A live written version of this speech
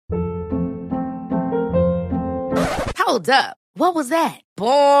Hold up. What was that?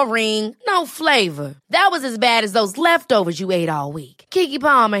 Boring. No flavor. That was as bad as those leftovers you ate all week. Keke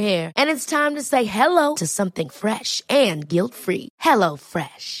Palmer here. And it's time to say hello to something fresh and guilt-free. Hello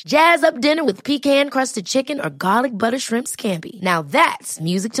Fresh. Jazz up dinner with pecan-crusted chicken or garlic butter shrimp scampi. Now that's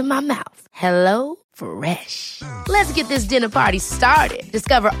music to my mouth. Hello Fresh. Let's get this dinner party started.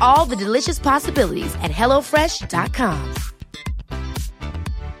 Discover all the delicious possibilities at hellofresh.com.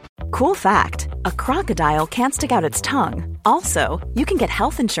 Cool fact, a crocodile can't stick out its tongue. Also, you can get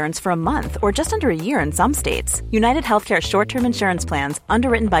health insurance for a month or just under a year in some states. United Healthcare short-term insurance plans,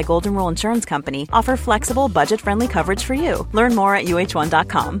 underwritten by Golden Rule Insurance Company, offer flexible, budget-friendly coverage for you. Learn more at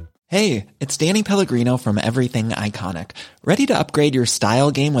uh1.com. Hey, it's Danny Pellegrino from Everything Iconic. Ready to upgrade your style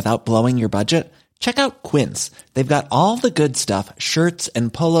game without blowing your budget? Check out Quince. They've got all the good stuff, shirts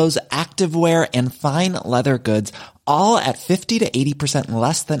and polos, activewear, and fine leather goods, all at 50 to 80%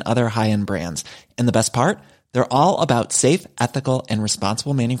 less than other high-end brands. And the best part? They're all about safe, ethical, and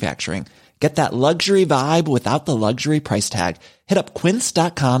responsible manufacturing. Get that luxury vibe without the luxury price tag. Hit up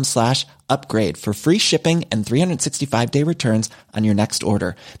quince.com/upgrade for free shipping and 365-day returns on your next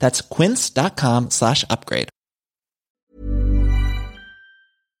order. That's quince.com/upgrade.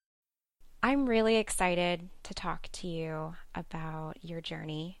 I'm really excited to talk to you about your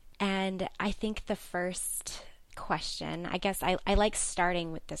journey. And I think the first question, I guess I like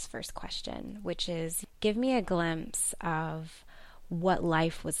starting with this first question, which is, give me a glimpse of what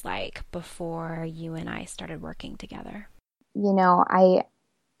life was like before you and I started working together. You know,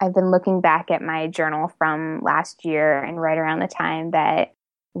 I've been looking back at my journal from last year and right around the time that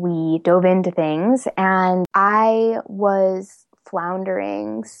we dove into things, and I was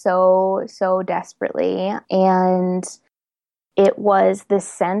floundering so desperately, and it was this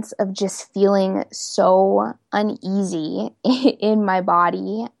sense of just feeling so uneasy in my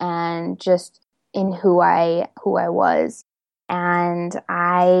body and just in who I was. And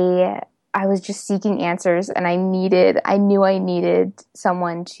I was just seeking answers, and I knew I needed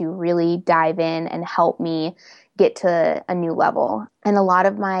someone to really dive in and help me get to a new level. And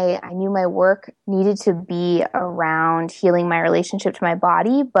I knew my work needed to be around healing my relationship to my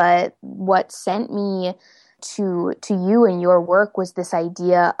body, but what sent me to you and your work was this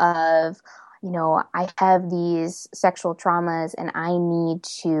idea of, you know, I have these sexual traumas and I need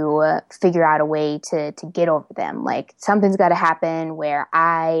to figure out a way to get over them. Like, something's got to happen where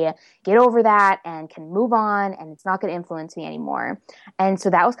I get over that and can move on, and it's not going to influence me anymore. And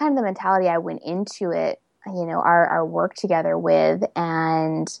so that was kind of the mentality I went into it, you know, our work together with.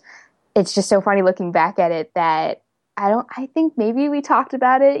 And it's just so funny looking back at it that I think maybe we talked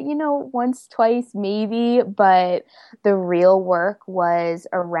about it, you know, once, twice, maybe, but the real work was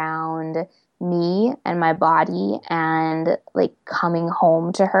around me and my body and like coming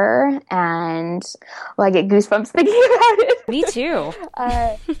home to her. And well, I get goosebumps thinking about it. Me too.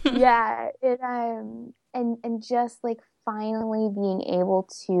 Yeah. And just like finally being able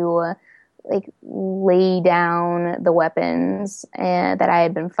to like lay down the weapons that I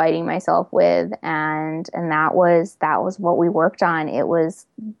had been fighting myself with, and that was what we worked on. It was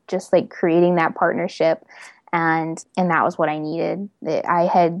just like creating that partnership, and that was what I needed. I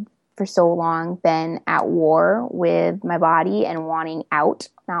had for so long been at war with my body and wanting out,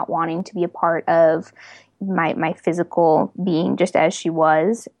 not wanting to be a part of my physical being just as she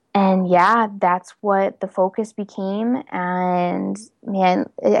was. And yeah, that's what the focus became. And man,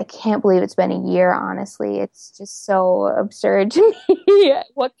 I can't believe it's been a year, honestly. It's just so absurd to me.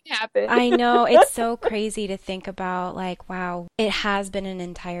 What can happen? I know. It's so crazy to think about, like, wow, it has been an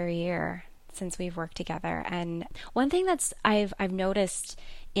entire year since we've worked together. And one thing that's I've noticed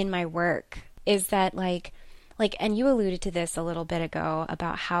in my work is that like, and you alluded to this a little bit ago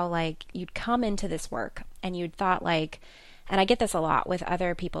about how like you'd come into this work and you'd thought like, and I get this a lot with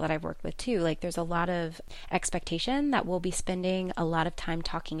other people that I've worked with too, like there's a lot of expectation that we'll be spending a lot of time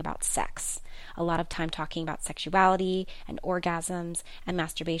talking about sex, a lot of time talking about sexuality and orgasms and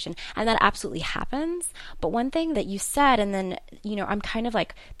masturbation. And that absolutely happens. But one thing that you said, and then, you know, I'm kind of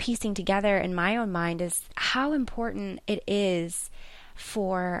like piecing together in my own mind, is how important it is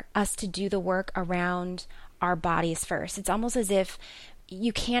for us to do the work around our bodies first. It's almost as if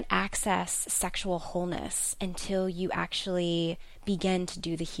you can't access sexual wholeness until you actually begin to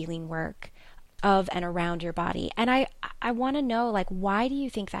do the healing work of and around your body. And I want to know, like, why do you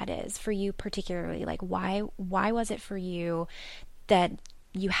think that is for you particularly? Like, why was it for you that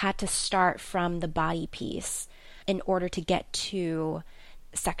you had to start from the body piece in order to get to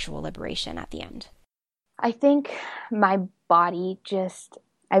sexual liberation at the end? I think my body just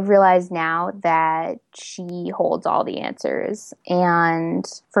I've realized now that she holds all the answers. And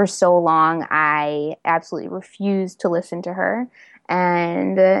for so long, I absolutely refused to listen to her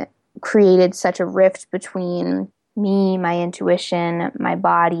and created such a rift between me, my intuition, my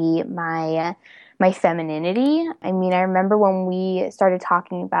body, my femininity. I mean, I remember when we started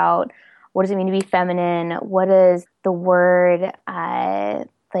talking about what does it mean to be feminine? What is the word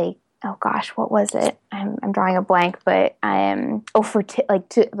like? Oh gosh, what was it? I'm drawing a blank, but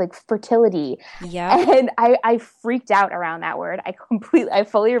fertility. Yeah. And I freaked out around that word. I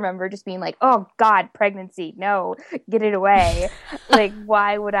fully remember just being like, oh God, pregnancy, no, get it away. Like,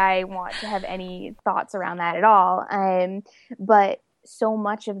 why would I want to have any thoughts around that at all? But so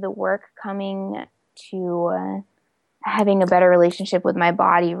much of the work coming to having a better relationship with my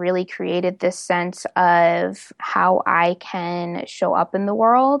body really created this sense of how I can show up in the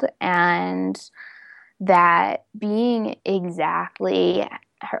world, and that being exactly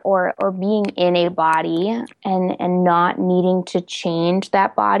or being in a body and not needing to change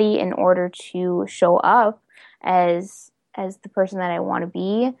that body in order to show up as the person that I want to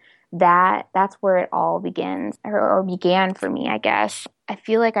be, that's where it all begins or began for me, I guess. I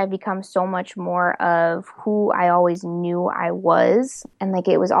feel like I've become so much more of who I always knew I was, and like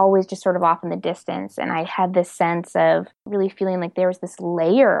it was always just sort of off in the distance, and I had this sense of really feeling like there was this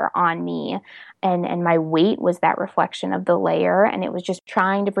layer on me, and my weight was that reflection of the layer, and it was just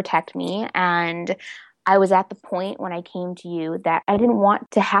trying to protect me. And I was at the point when I came to you that I didn't want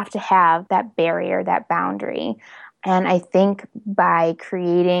to have that barrier, that boundary. And I think by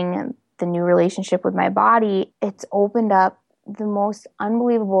creating the new relationship with my body, it's opened up the most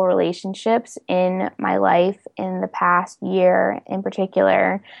unbelievable relationships in my life in the past year in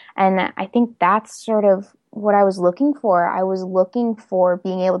particular. And I think that's sort of what I was looking for. I was looking for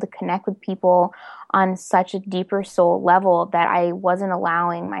being able to connect with people on such a deeper soul level that I wasn't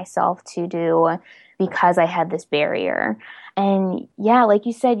allowing myself to do because I had this barrier. And yeah, like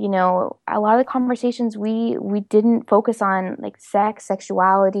you said, you know, a lot of the conversations we didn't focus on like sex,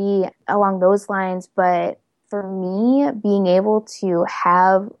 sexuality along those lines, but for me, being able to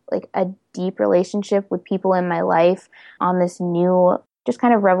have like a deep relationship with people in my life on this new, just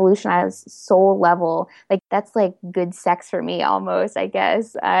kind of revolutionized soul level, like that's like good sex for me almost, I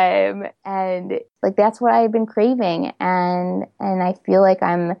guess. And like that's what I've been craving, and I feel like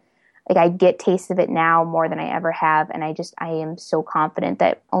I get taste of it now more than I ever have, and I am so confident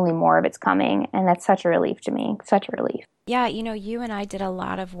that only more of it's coming, and that's such a relief to me, such a relief. Yeah, you know, you and I did a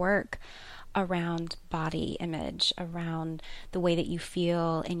lot of work around body image, around the way that you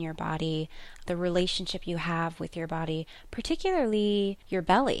feel in your body, the relationship you have with your body, particularly your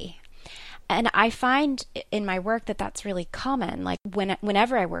belly. And I find in my work that that's really common. Like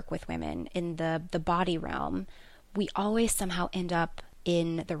whenever I work with women in the body realm, we always somehow end up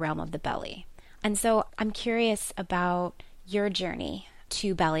in the realm of the belly. And so I'm curious about your journey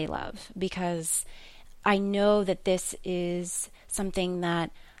to belly love, because I know that this is something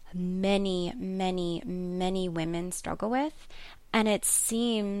that many, many, many women struggle with. And it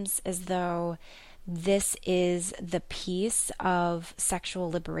seems as though this is the piece of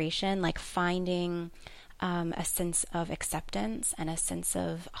sexual liberation, like finding a sense of acceptance and a sense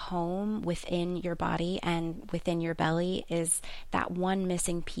of home within your body and within your belly is that one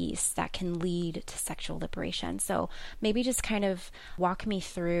missing piece that can lead to sexual liberation. So maybe just kind of walk me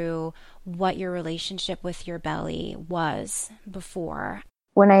through what your relationship with your belly was before.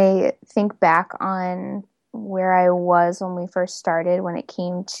 When I think back on where I was when we first started, when it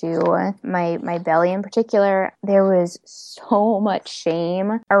came to my belly in particular, there was so much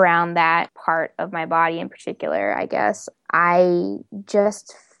shame around that part of my body in particular, I guess. I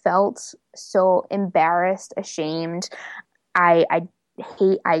just felt so embarrassed, ashamed. I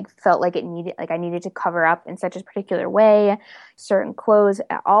felt like I needed to cover up in such a particular way. Certain clothes,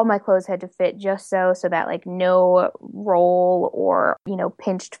 all my clothes had to fit just so that like no roll or, you know,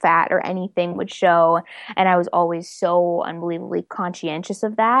 pinched fat or anything would show. And I was always so unbelievably conscientious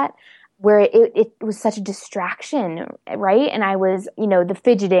of that, where it was such a distraction, right? And I was, you know, the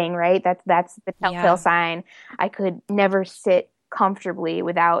fidgeting, right? That's the telltale sign. I could never sit comfortably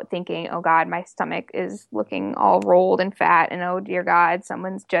without thinking, oh God, my stomach is looking all rolled and fat, and oh dear God,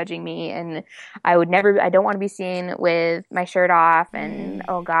 someone's judging me, and I don't want to be seen with my shirt off, and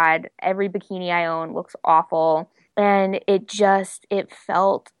oh God, every bikini I own looks awful. And it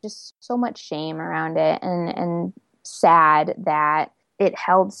felt just so much shame around it, and sad that it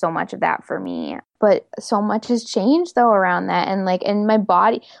held so much of that for me. But so much has changed though around that. And my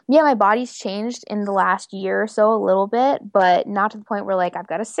body's changed in the last year or so a little bit, but not to the point where like I've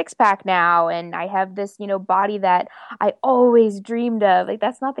got a six pack now and I have this, body that I always dreamed of. Like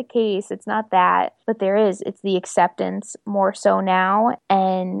that's not the case. It's not that. But it's the acceptance more so now.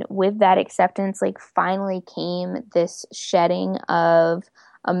 And with that acceptance, like finally came this shedding of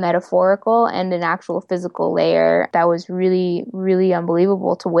a metaphorical and an actual physical layer that was really, really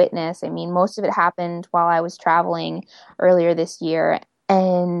unbelievable to witness. I mean, most of it happened while I was traveling earlier this year,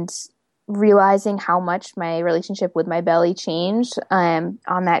 and realizing how much my relationship with my belly changed on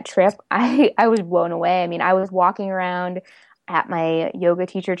that trip, I was blown away. I mean, I was walking around at my yoga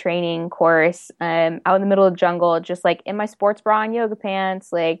teacher training course, out in the middle of the jungle, just like in my sports bra and yoga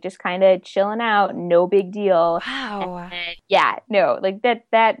pants, like just kind of chilling out, no big deal. Wow. And, yeah, no, like that,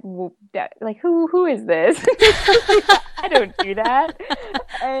 like who is this? I don't do that.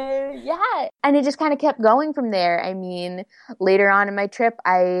 Yeah, and it just kind of kept going from there. I mean, later on in my trip,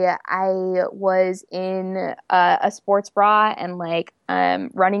 I was in a sports bra and like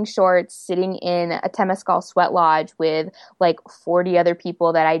running shorts, sitting in a Temescal sweat lodge with like 40 other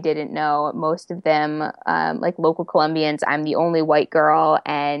people that I didn't know. Most of them like local Colombians. I'm the only white girl,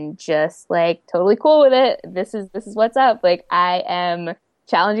 and just like totally cool with it. This is what's up. Like I am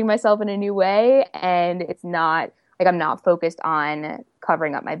challenging myself in a new way, and it's not like I'm not focused on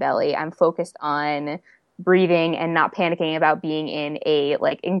covering up my belly. I'm focused on breathing and not panicking about being in a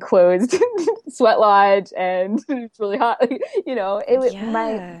like enclosed sweat lodge and it's really hot.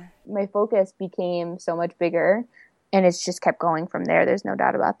 My focus became so much bigger, and it's just kept going from there. There's no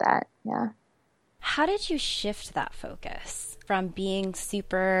doubt about that. Yeah. How did you shift that focus from being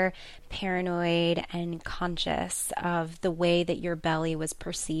super paranoid and conscious of the way that your belly was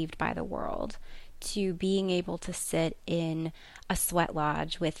perceived by the world to being able to sit in a sweat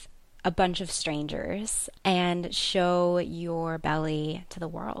lodge with a bunch of strangers and show your belly to the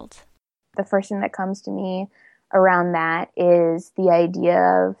world? The first thing that comes to me around that is the idea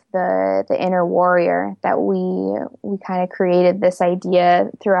of the inner warrior that we kind of created this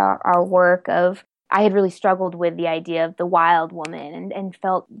idea throughout our work of. I had really struggled with the idea of the wild woman and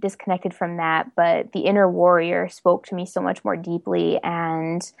felt disconnected from that, but the inner warrior spoke to me so much more deeply,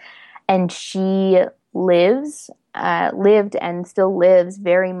 and she lived and still lives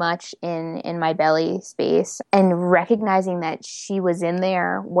very much in my belly space. And recognizing that she was in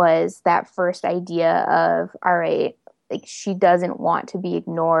there was that first idea of, all right, like she doesn't want to be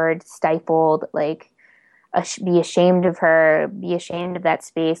ignored, stifled, like be ashamed of her, be ashamed of that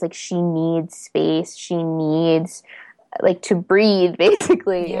space. Like she needs space. She needs like to breathe,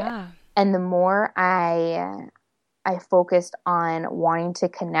 basically. Yeah. And the more I focused on wanting to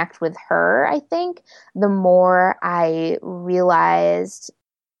connect with her, I think, the more I realized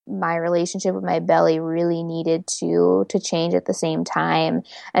my relationship with my belly really needed to change at the same time.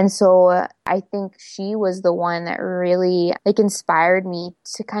 And so I think she was the one that really like inspired me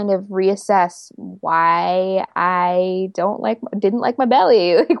to kind of reassess why I didn't like my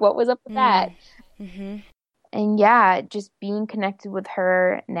belly. Like what was up with that? Mm-hmm. And yeah, just being connected with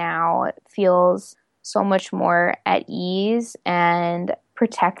her now feels so much more at ease and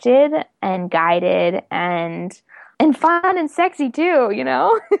protected and guided and fun and sexy too,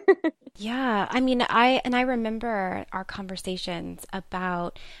 Yeah. I mean, I remember our conversations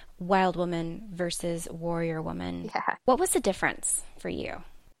about wild woman versus warrior woman. Yeah. What was the difference for you?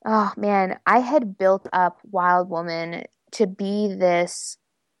 Oh man, I had built up wild woman to be this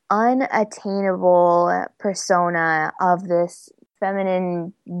unattainable persona of this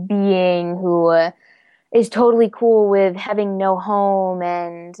feminine being who is totally cool with having no home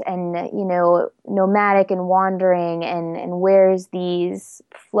and nomadic and wandering and wears these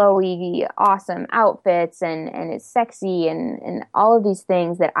flowy awesome outfits and is sexy and all of these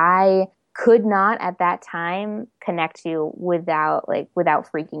things that I could not at that time connect to without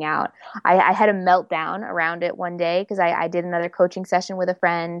freaking out. I had a meltdown around it one day because I did another coaching session with a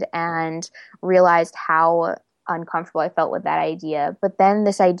friend and realized how uncomfortable I felt with that idea. But then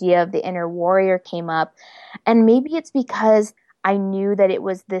this idea of the inner warrior came up, and maybe it's because I knew that it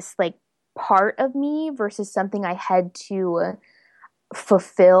was this like part of me versus something I had to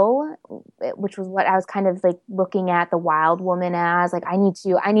fulfill, which was what I was kind of like looking at the wild woman as. Like I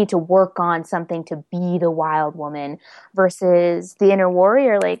need to work on something to be the wild woman, versus the inner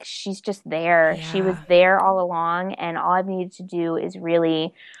warrior. Like she's just there. Yeah. She was there all along, and all I've needed to do is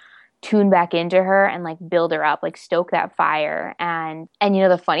really tune back into her and like build her up, like stoke that fire. And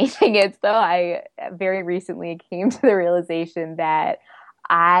the funny thing is though, I very recently came to the realization that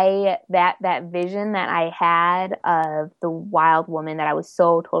that vision that I had of the wild woman that I was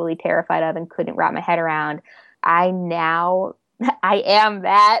so totally terrified of and couldn't wrap my head around, I am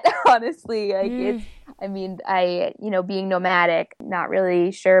that, honestly. Like being nomadic, not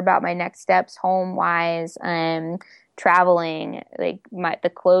really sure about my next steps home wise, traveling, like the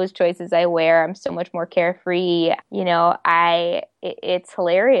clothes choices I wear, I'm so much more carefree. It's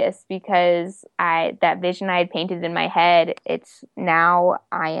hilarious because that vision I had painted in my head, it's now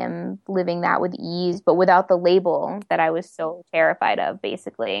I am living that with ease, but without the label that I was so terrified of,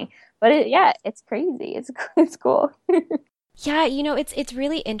 basically. But it's crazy. It's cool. Yeah, it's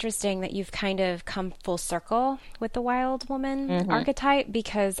really interesting that you've kind of come full circle with the wild woman archetype,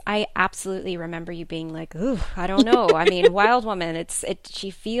 because I absolutely remember you being like, ooh, I don't know. I mean, wild woman,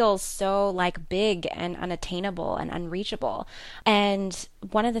 she feels so like big and unattainable and unreachable. And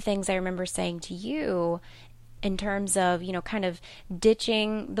one of the things I remember saying to you in terms of, kind of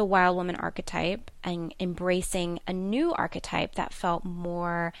ditching the wild woman archetype and embracing a new archetype that felt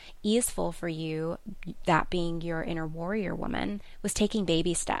more easeful for you, that being your inner warrior woman, was taking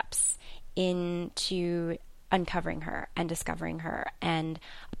baby steps into uncovering her and discovering her and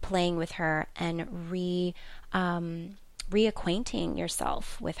playing with her and reacquainting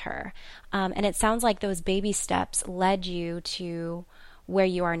yourself with her. And it sounds like those baby steps led you to where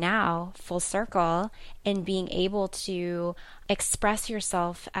you are now, full circle, in being able to express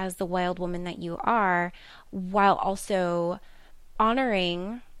yourself as the wild woman that you are, while also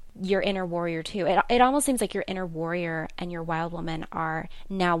honoring your inner warrior too. It almost seems like your inner warrior and your wild woman are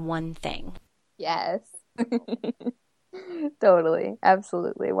now one thing. Yes. Totally.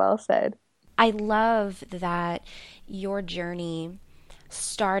 Absolutely. Well said. I love that your journey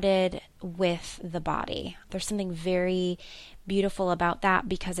started with the body. There's something very beautiful about that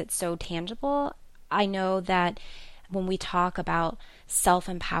because it's so tangible. I know that when we talk about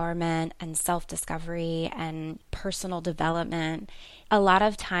self-empowerment and self-discovery and personal development, a lot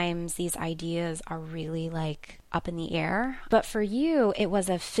of times these ideas are really like up in the air. But for you, it was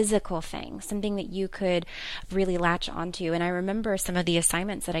a physical thing, something that you could really latch onto. And I remember some of the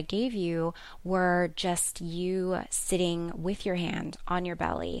assignments that I gave you were just you sitting with your hand on your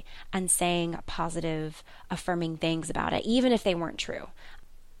belly and saying positive, affirming things about it, even if they weren't true.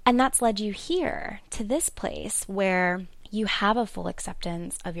 And that's led you here to this place where you have a full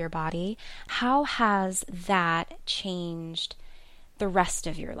acceptance of your body. How has that changed the rest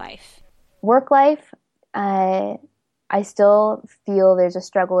of your life? Work life, I still feel there's a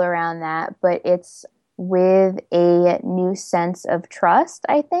struggle around that, but it's with a new sense of trust,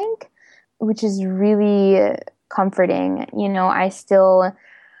 I think, which is really comforting. I still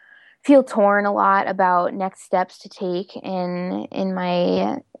feel torn a lot about next steps to take in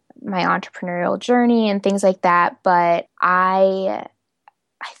my entrepreneurial journey and things like that. But I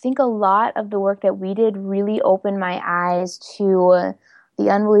think a lot of the work that we did really opened my eyes to the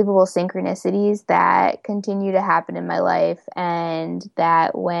unbelievable synchronicities that continue to happen in my life, and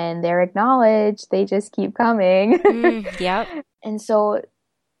that when they're acknowledged, they just keep coming. Yep. And so,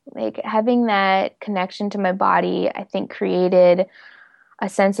 like, having that connection to my body, I think created a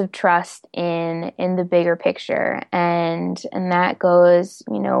sense of trust in the bigger picture, and that goes,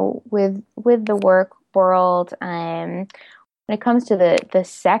 with the work world. When it comes to the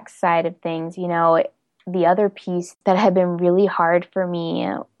sex side of things, the other piece that had been really hard for me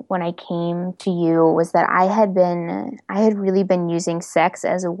when I came to you was that I had really been using sex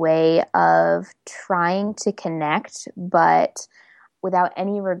as a way of trying to connect, but without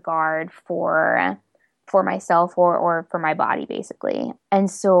any regard for myself or for my body, basically. And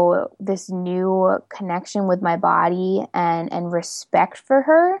so this new connection with my body and respect for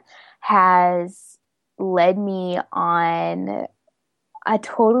her has led me on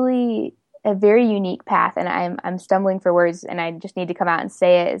a very unique path. And I'm stumbling for words, and I just need to come out and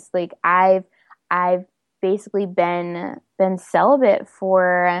say it. It's like I've basically been celibate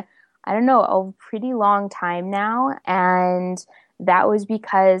for, I don't know, a pretty long time now. And that was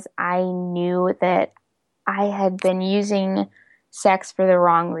because I knew that I had been using sex for the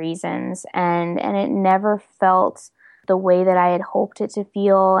wrong reasons, and it never felt the way that I had hoped it to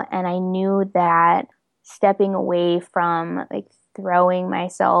feel. And I knew that stepping away from like throwing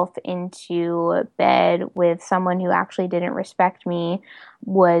myself into bed with someone who actually didn't respect me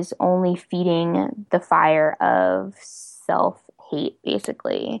was only feeding the fire of self-hate,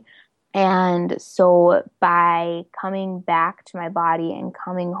 basically. And so by coming back to my body and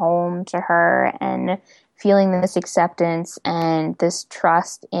coming home to her and feeling this acceptance and this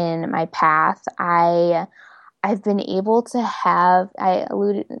trust in my path, I've been able to have, I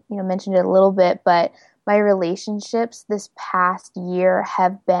mentioned it a little bit, but my relationships this past year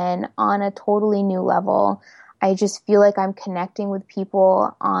have been on a totally new level. I just feel like I'm connecting with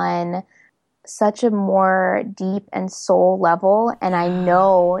people on such a more deep and soul level. And I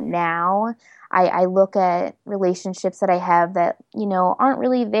know now, I look at relationships that I have that, aren't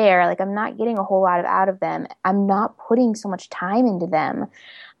really there. Like, I'm not getting a whole lot out of them. I'm not putting so much time into them.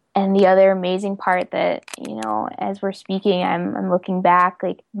 And the other amazing part that, as we're speaking, I'm looking back,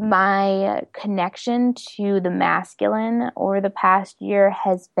 like my connection to the masculine over the past year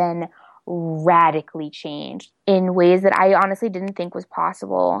has been radically changed in ways that I honestly didn't think was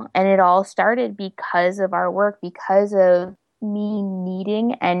possible. And it all started because of our work, because of me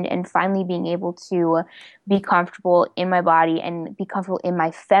needing and finally being able to be comfortable in my body and be comfortable in my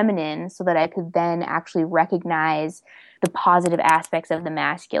feminine so that I could then actually recognize the positive aspects of the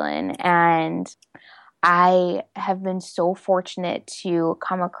masculine. And I have been so fortunate to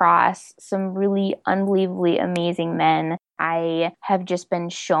come across some really unbelievably amazing men. I have just been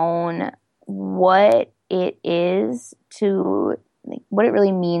shown what it is to, like, what it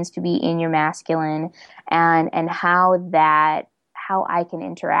really means to be in your masculine, and how I can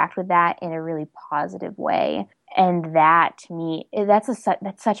interact with that in a really positive way. And that, to me, that's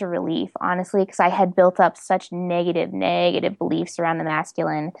such a relief, honestly, because I had built up such negative beliefs around the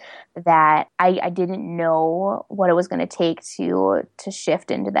masculine that I didn't know what it was going to take to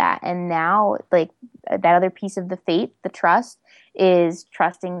shift into that. And now, like, that other piece of the faith, the trust, is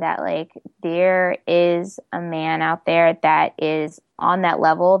trusting that, like, there is a man out there that is on that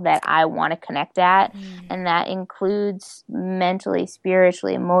level that I want to connect at. And that includes mentally,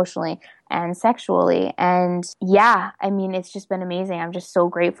 spiritually, emotionally, and sexually. And yeah, I mean, it's just been amazing. I'm just so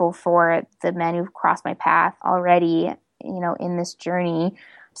grateful for the men who've crossed my path already, in this journey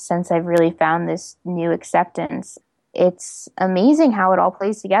since I've really found this new acceptance. It's amazing how it all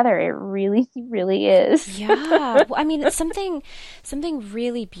plays together. It really, really is. Yeah. Well, I mean, something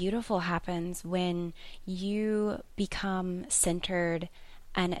really beautiful happens when you become centered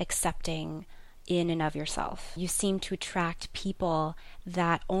and accepting in and of yourself. You seem to attract people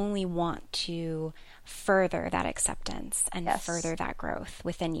that only want to further that acceptance and further that growth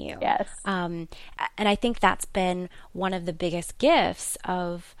within you. Yes. And I think that's been one of the biggest gifts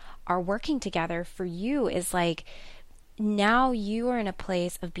of our working together for you, is like, now you are in a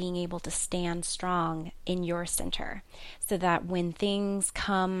place of being able to stand strong in your center, so that when things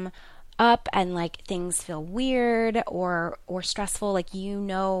come up and like things feel weird or stressful, like, you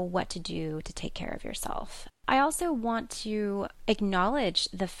know what to do to take care of yourself. I also want to acknowledge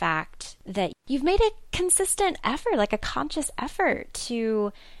the fact that you've made a consistent effort, like a conscious effort,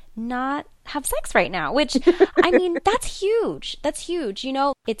 to not have sex right now, which I mean, that's huge. That's huge.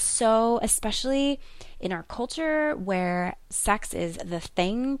 It's so, especially in our culture where sex is the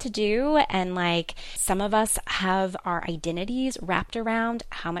thing to do, and like some of us have our identities wrapped around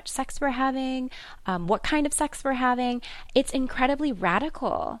how much sex we're having, what kind of sex we're having. It's incredibly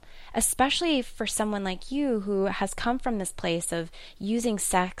radical, especially for someone like you who has come from this place of using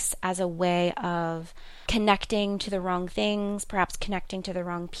sex as a way of connecting to the wrong things, perhaps connecting to the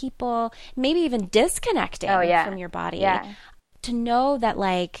wrong people, maybe even disconnecting from your body. Yeah. To know that,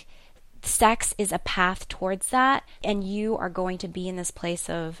 like, sex is a path towards that, and you are going to be in this place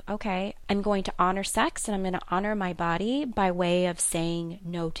of, okay, I'm going to honor sex and I'm going to honor my body by way of saying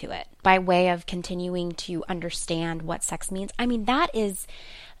no to it, by way of continuing to understand what sex means. I mean, that is,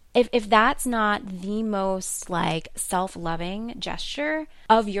 if that's not the most like self-loving gesture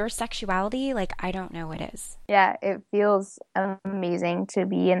of your sexuality, like, I don't know what is. Yeah, it feels amazing to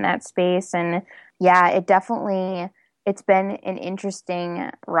be in that space. And yeah, it's been an interesting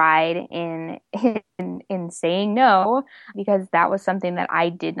ride in saying no, because that was something that I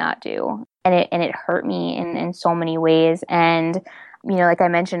did not do. And it hurt me in so many ways. And, like I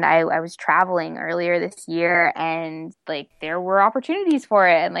mentioned, I was traveling earlier this year, and like there were opportunities for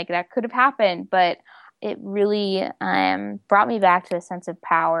it, and like that could have happened, but it really brought me back to a sense of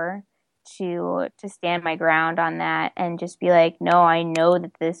power to stand my ground on that and just be like, no, I know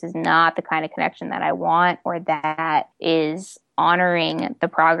that this is not the kind of connection that I want, or that is honoring the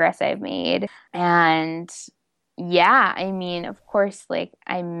progress I've made. And yeah, I mean, of course, like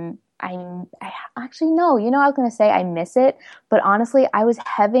I actually, no, I was going to say I miss it, but honestly, I was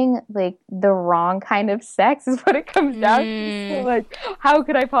having like the wrong kind of sex is what it comes down to. So, like, how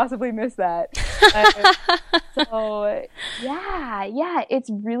could I possibly miss that? So yeah,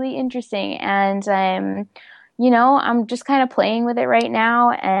 it's really interesting. And I'm just kind of playing with it right now,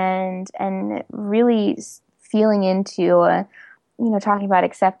 and really feeling into talking about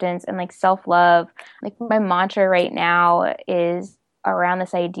acceptance and like self-love. Like, my mantra right now is around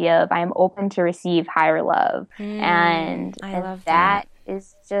this idea of I'm open to receive higher love. And love that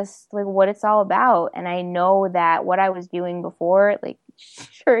is just like what it's all about. And I know that what I was doing before, like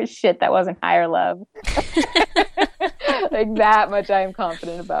sure as shit, that wasn't higher love. Like that much I'm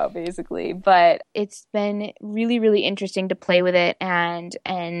confident about basically. But it's been really, really interesting to play with it and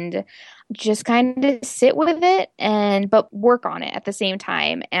just kind of sit with it but work on it at the same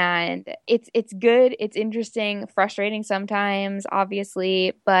time. And it's good, it's interesting, frustrating sometimes,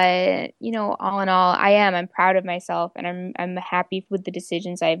 obviously, but all in all, I'm proud of myself, and I'm happy with the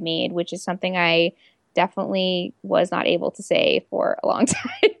decisions I've made, which is something I definitely was not able to say for a long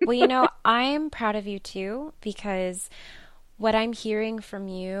time. Well, I'm proud of you too, because what I'm hearing from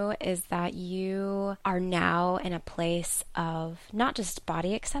you is that you are now in a place of not just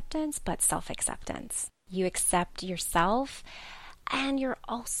body acceptance, but self-acceptance. You accept yourself, and you're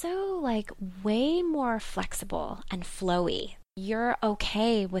also like way more flexible and flowy. You're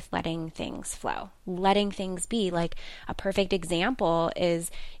okay with letting things flow, letting things be. Like a perfect example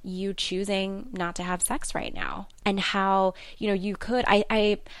is you choosing not to have sex right now, and how, you could,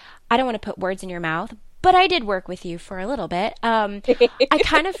 I don't want to put words in your mouth, but I did work with you for a little bit. I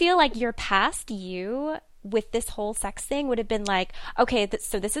kind of feel like your past you with this whole sex thing would have been like, okay,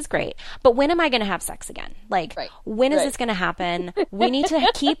 so this is great, but when am I going to have sex again? Like, when is this going to happen? We need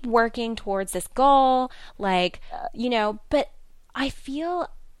to keep working towards this goal. Like, but I feel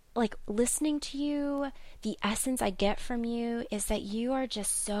like listening to you, the essence I get from you is that you are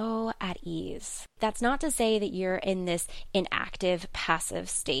just so at ease. That's not to say that you're in this inactive, passive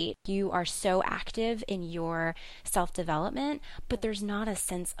state. You are so active in your self-development, but there's not a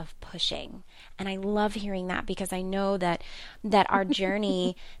sense of pushing. And I love hearing that, because I know that our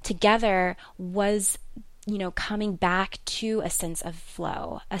journey together was, coming back to a sense of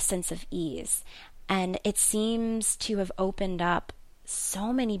flow, a sense of ease. And it seems to have opened up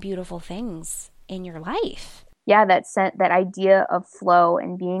so many beautiful things in your life. Yeah, that idea of flow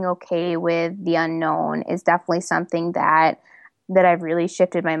and being okay with the unknown is definitely something that I've really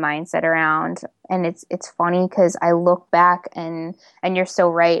shifted my mindset around. And it's funny because I look back and you're so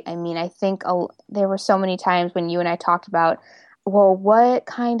right. I mean, I think there were so many times when you and I talked about, well, what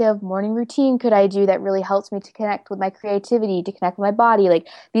kind of morning routine could I do that really helps me to connect with my creativity, to connect with my body? Like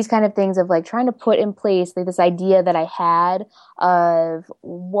these kind of things of like trying to put in place like this idea that I had of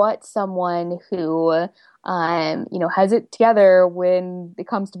what someone who, has it together when it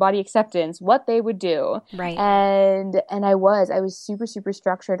comes to body acceptance, what they would do. Right. And I was super, super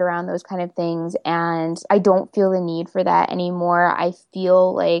structured around those kind of things. And I don't feel the need for that anymore. I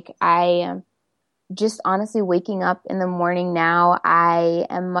feel like I am just honestly waking up in the morning now, I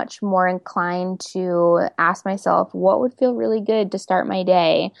am much more inclined to ask myself what would feel really good to start my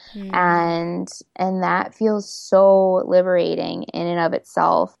day. And that feels so liberating in and of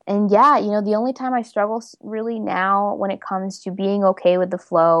itself. And yeah, the only time I struggle really now when it comes to being okay with the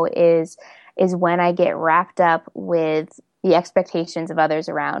flow is when I get wrapped up with the expectations of others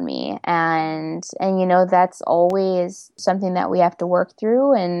around me. And that's always something that we have to work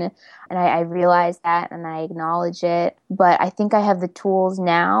through. And I realize that and I acknowledge it. But I think I have the tools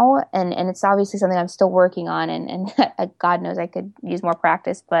now, and it's obviously something I'm still working on. And God knows I could use more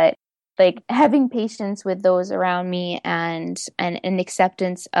practice, but like having patience with those around me and an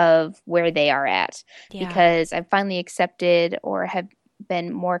acceptance of where they are at. Yeah. Because I've finally accepted or have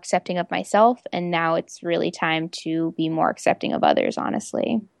been more accepting of myself, and now it's really time to be more accepting of others,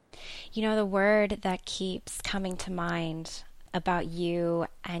 honestly. The word that keeps coming to mind about you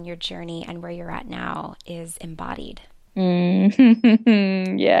and your journey and where you're at now is embodied.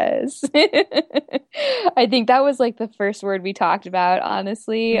 Yes. I think that was like the first word we talked about,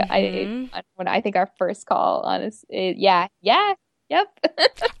 honestly. I think our first call, honestly, yeah. Yep.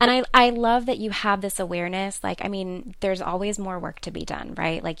 And I love that you have this awareness. Like, I mean, there's always more work to be done,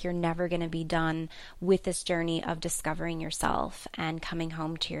 right? Like, you're never going to be done with this journey of discovering yourself and coming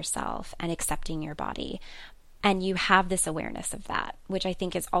home to yourself and accepting your body. And you have this awareness of that, which I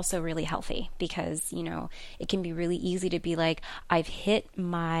think is also really healthy, because, it can be really easy to be like, I've hit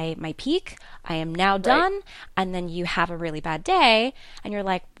my peak, I am now done. Right. And then you have a really bad day and you're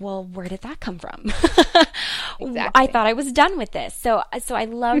like, well, where did that come from? Exactly. I thought I was done with this. So I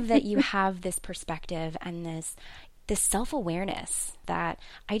love that you have this perspective and this self-awareness that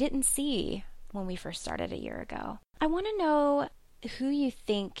I didn't see when we first started a year ago. I want to know who you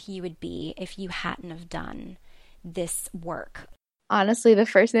think you would be if you hadn't have done this work. Honestly, the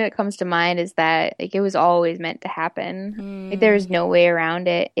first thing that comes to mind is that like it was always meant to happen. Like there was no way around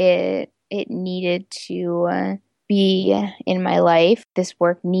it. It needed to be in my life. This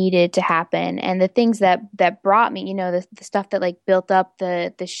work needed to happen. And the things that brought me, the stuff that like built up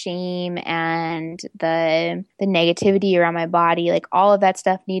the shame and the negativity around my body, like all of that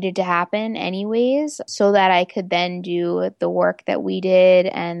stuff needed to happen anyways, so that I could then do the work that we did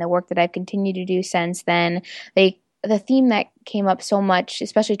and the work that I've continued to do since then. Like, the theme that came up so much,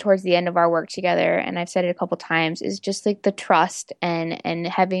 especially towards the end of our work together, and I've said it a couple times, is just like the trust and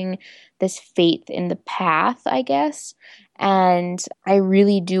having this faith in the path, I guess. And I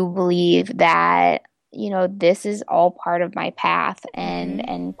really do believe that, this is all part of my path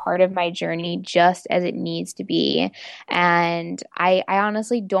and part of my journey, just as it needs to be. And I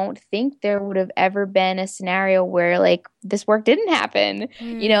honestly don't think there would have ever been a scenario where like this work didn't happen.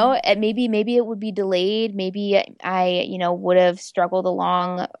 And maybe it would be delayed. Maybe I would have struggled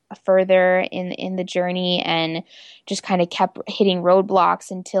along further in the journey and just kind of kept hitting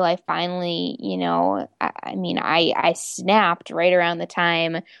roadblocks until I finally, I snapped right around the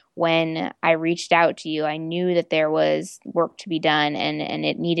time when I reached out to you. I knew that there was work to be done and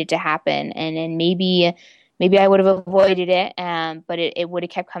it needed to happen. And then maybe I would have avoided it, but it would have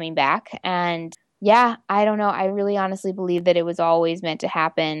kept coming back. And yeah, I don't know. I really honestly believe that it was always meant to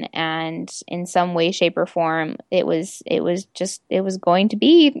happen. And in some way, shape, or form, it was going to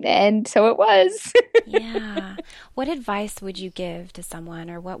be. And so it was. Yeah. What advice would you give to someone,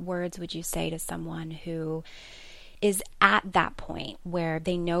 or what words would you say to someone who is at that point where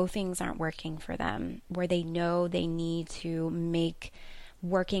they know things aren't working for them, where they know they need to make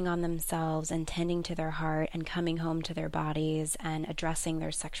working on themselves and tending to their heart and coming home to their bodies and addressing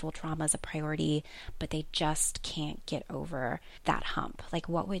their sexual trauma as a priority, but they just can't get over that hump? Like,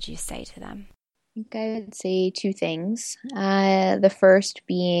 what would you say to them? I think I would say two things. The first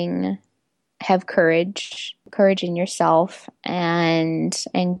being have courage in yourself, and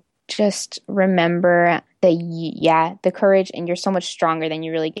just remember that, the courage, and you're so much stronger than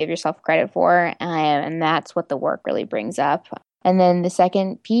you really give yourself credit for. And that's what the work really brings up. And then the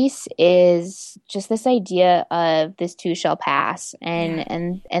second piece is just this idea of this too shall pass.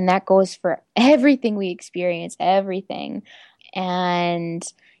 And that goes for everything we experience, everything. And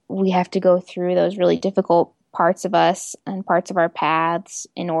we have to go through those really difficult parts of us and parts of our paths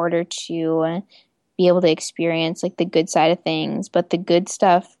in order to be able to experience like the good side of things. But the good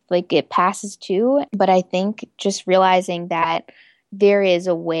stuff, like, it passes too. But I think just realizing that there is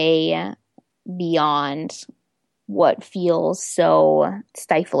a way beyond what feels so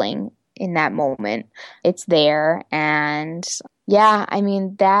stifling in that moment. It's there. And yeah, I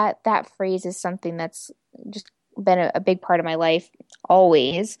mean, that phrase is something that's just been a big part of my life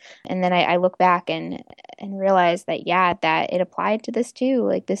always. And then I look back and realize that, that it applied to this too.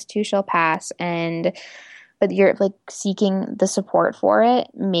 Like, this too shall pass. But you're like seeking the support for it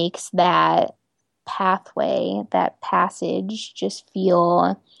makes that pathway, that passage, just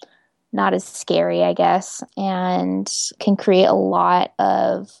feel not as scary, I guess, and can create a lot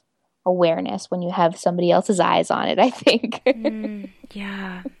of awareness when you have somebody else's eyes on it, I think.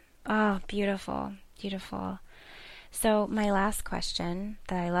 Yeah. Oh, beautiful. Beautiful. So my last question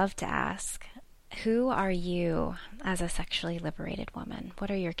that I love to ask, who are you as a sexually liberated woman?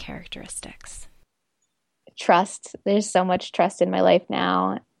 What are your characteristics? Trust. There's so much trust in my life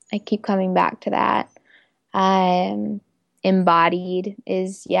now. I keep coming back to that. Embodied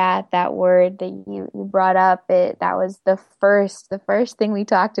is, that word that you brought up. That was the first thing we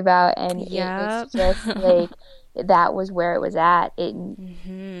talked about, and It was just like that was where it was at.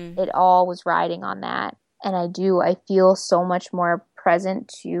 It all was riding on that, and I feel so much more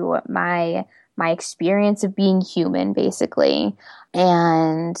present to my experience of being human, basically.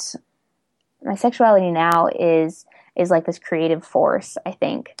 And my sexuality now is like this creative force, I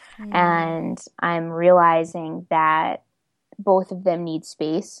think, and I'm realizing that both of them need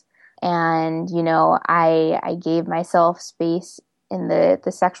space. And, I gave myself space in the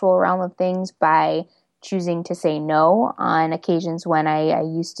sexual realm of things by choosing to say no on occasions when I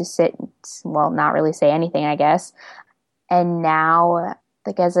used to not really say anything, I guess. And now,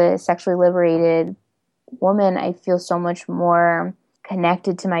 like, as a sexually liberated woman, I feel so much more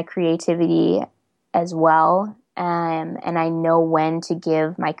connected to my creativity as well. And I know when to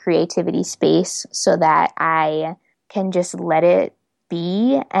give my creativity space so that I can just let it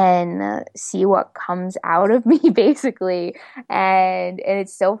be and see what comes out of me, basically. And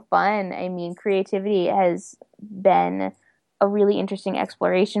it's so fun. I mean, creativity has been a really interesting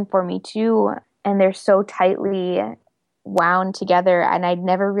exploration for me too. And they're so tightly wound together. And I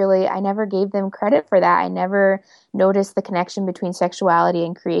never gave them credit for that. I never noticed the connection between sexuality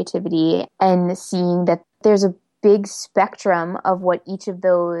and creativity, and seeing that there's a big spectrum of what each of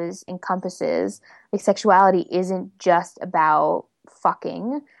those encompasses, like sexuality isn't just about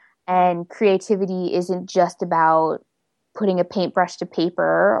fucking, and creativity isn't just about putting a paintbrush to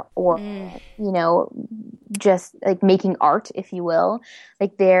paper or, you know, just like making art, if you will.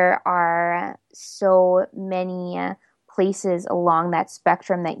 Like there are so many places along that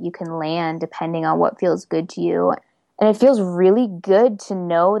spectrum that you can land depending on what feels good to you. And it feels really good to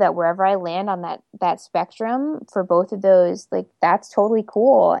know that wherever I land on that spectrum for both of those, like that's totally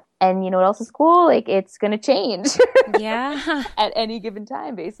cool. And you know what else is cool? Like it's going to change. Yeah. At any given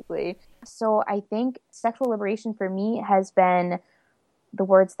time, basically. So I think sexual liberation for me has been, the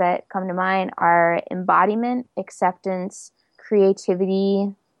words that come to mind are embodiment, acceptance,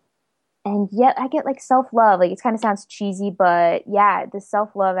 creativity, and yet I get like self-love. Like it kind of sounds cheesy, but yeah, the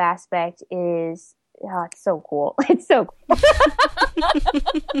self-love aspect is, oh, it's so cool. It's so cool.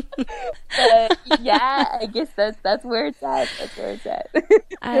 But yeah, I guess that's where it's at. That's where it's at.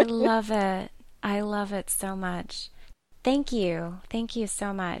 I love it. I love it so much. Thank you. Thank you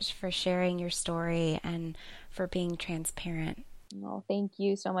so much for sharing your story and for being transparent. Well, thank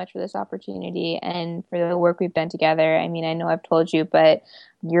you so much for this opportunity and for the work we've done together. I mean, I know I've told you, but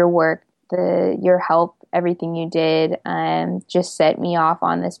your work, your help, everything you did, just set me off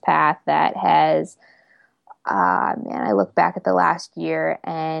on this path that has, man, I look back at the last year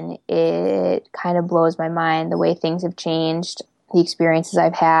and it kind of blows my mind the way things have changed, the experiences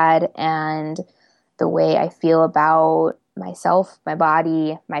I've had, and the way I feel about myself, my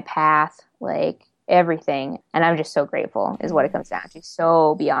body, my path, like everything. And I'm just so grateful is what it comes down to.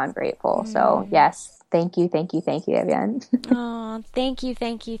 So beyond grateful. So yes, thank you, Evian. Oh, thank you,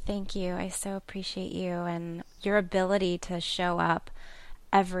 thank you, thank you. I so appreciate you and your ability to show up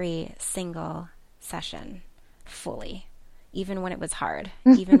every single session fully, even when it was hard,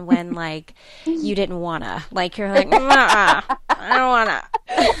 even when like you didn't wanna, like you're like, I don't wanna.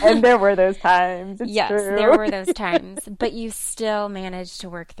 And there were those times. It's yes, true. There were those times, but you still managed to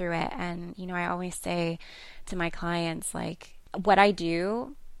work through it. And, you know, I always say to my clients, like, what I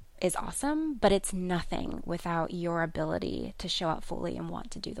do is awesome, but it's nothing without your ability to show up fully and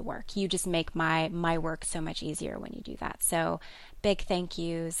want to do the work. You just make my work so much easier when you do that. So big thank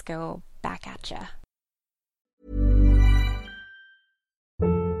yous go back at you.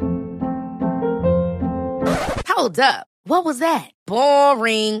 Hold up. What was that?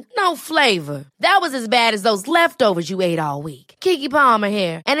 Boring. No flavor. That was as bad as those leftovers you ate all week. Keke Palmer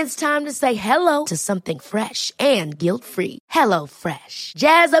here, and it's time to say hello to something fresh and guilt-free. Hello Fresh.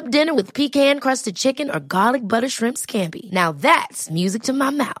 Jazz up dinner with pecan-crusted chicken or garlic butter shrimp scampi. Now that's music to my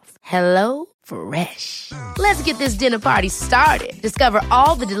mouth. Hello Fresh. Let's get this dinner party started. Discover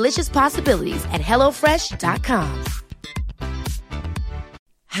all the delicious possibilities at hellofresh.com.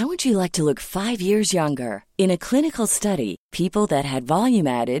 How would you like to look 5 years younger? In a clinical study, people that had volume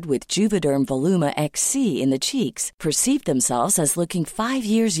added with Juvederm Voluma XC in the cheeks perceived themselves as looking 5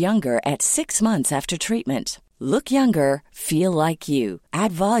 years younger at 6 months after treatment. Look younger, feel like you.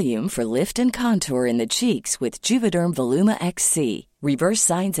 Add volume for lift and contour in the cheeks with Juvederm Voluma XC. Reverse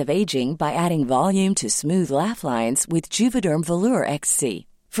signs of aging by adding volume to smooth laugh lines with Juvederm Volure XC.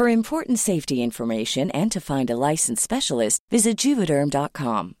 For important safety information and to find a licensed specialist, visit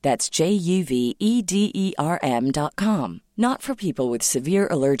Juvederm.com. That's JUVEDERM.com. Not for people with severe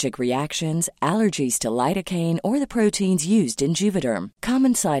allergic reactions, allergies to lidocaine, or the proteins used in Juvederm.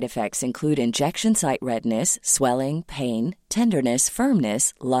 Common side effects include injection site redness, swelling, pain, tenderness,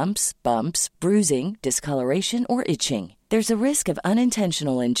 firmness, lumps, bumps, bruising, discoloration, or itching. There's a risk of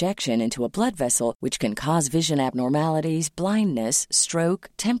unintentional injection into a blood vessel, which can cause vision abnormalities, blindness, stroke,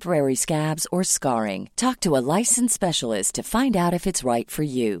 temporary scabs, or scarring. Talk to a licensed specialist to find out if it's right for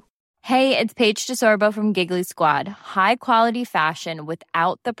you. Hey, it's Paige DeSorbo from Giggly Squad. High quality fashion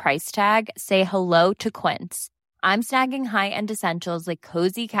without the price tag. Say hello to Quince. I'm snagging high-end essentials like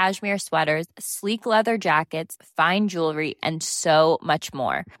cozy cashmere sweaters, sleek leather jackets, fine jewelry, and so much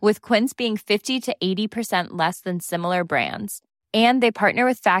more. With Quince being 50 to 80% less than similar brands. And they partner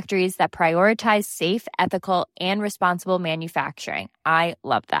with factories that prioritize safe, ethical, and responsible manufacturing. I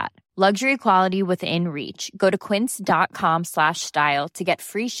love that. Luxury quality within reach. Go to quince.com/style to get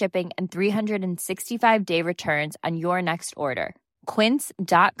free shipping and 365-day returns on your next order.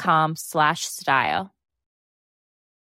 Quince.com/style.